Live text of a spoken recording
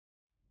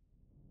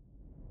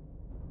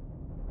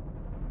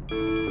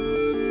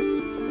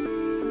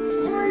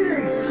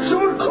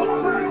Someone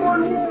call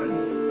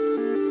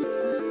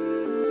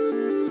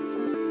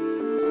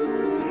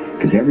 911!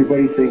 Because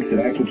everybody thinks that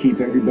I can keep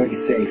everybody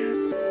safe.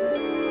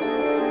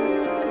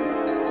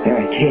 And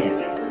I can't.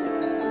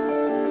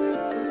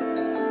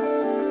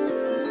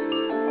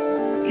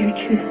 You're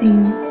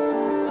choosing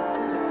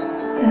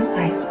that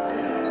life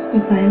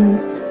with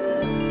violence.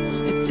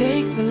 It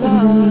takes a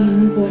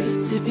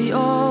lot to be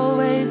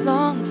always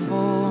on the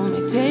phone.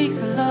 It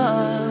takes a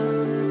lot.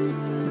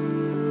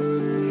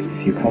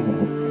 If you come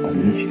home, I'll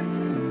need you.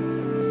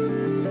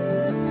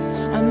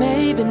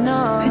 Maybe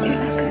not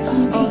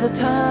all the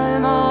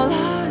time, all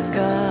I've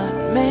got.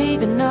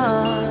 Maybe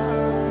not.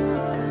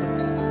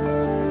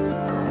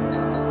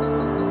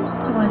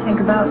 So I want to think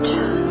about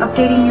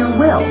updating your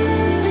will.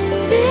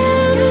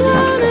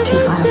 Not to put too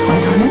fine a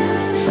point on it,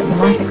 but your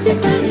life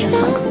expectancy just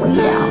went way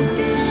down.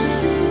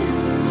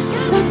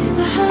 What's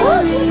the hurry? Oh,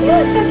 good.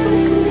 That's what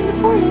it's going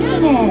for,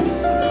 isn't it?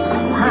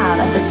 Wow,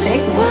 that's a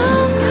big one.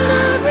 One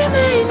night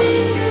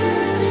remaining,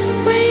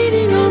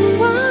 waiting on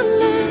one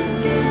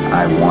leg. I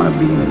want to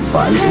be an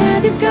advisor,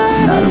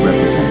 not a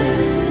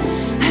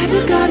representative. Have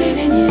you got it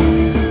in you?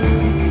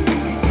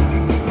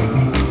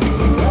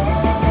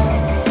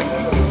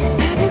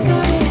 Have you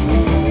got it in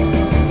you?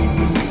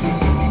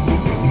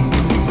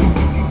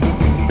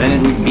 Then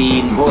it would be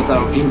in both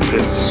our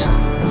interests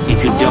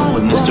if you dealt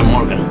with Mr.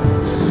 Morgan.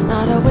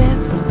 Not a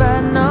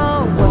whisper,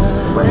 no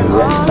word. When the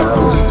rest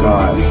of is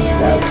gone,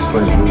 that's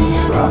when we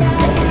drop.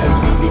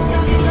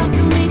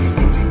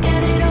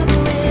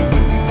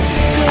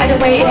 Either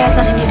way, it has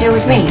nothing to do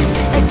with me.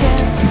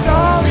 Against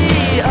all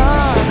the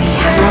odds. We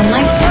have our own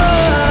lives now.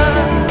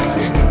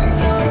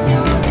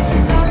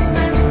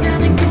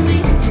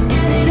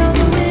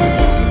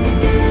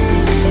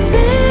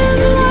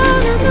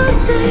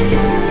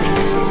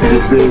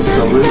 Has been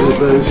some little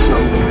bit of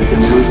something I can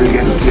do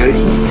against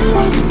Jason.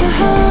 What's the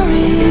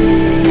hurry?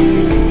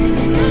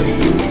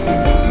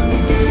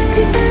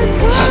 'Cause there's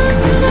one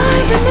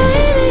night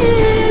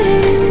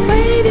remaining,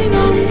 waiting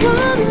on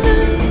one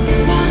look.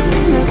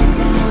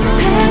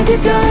 Have you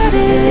got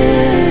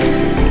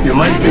it? You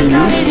might be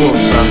useful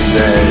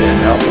someday in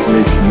helping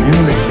me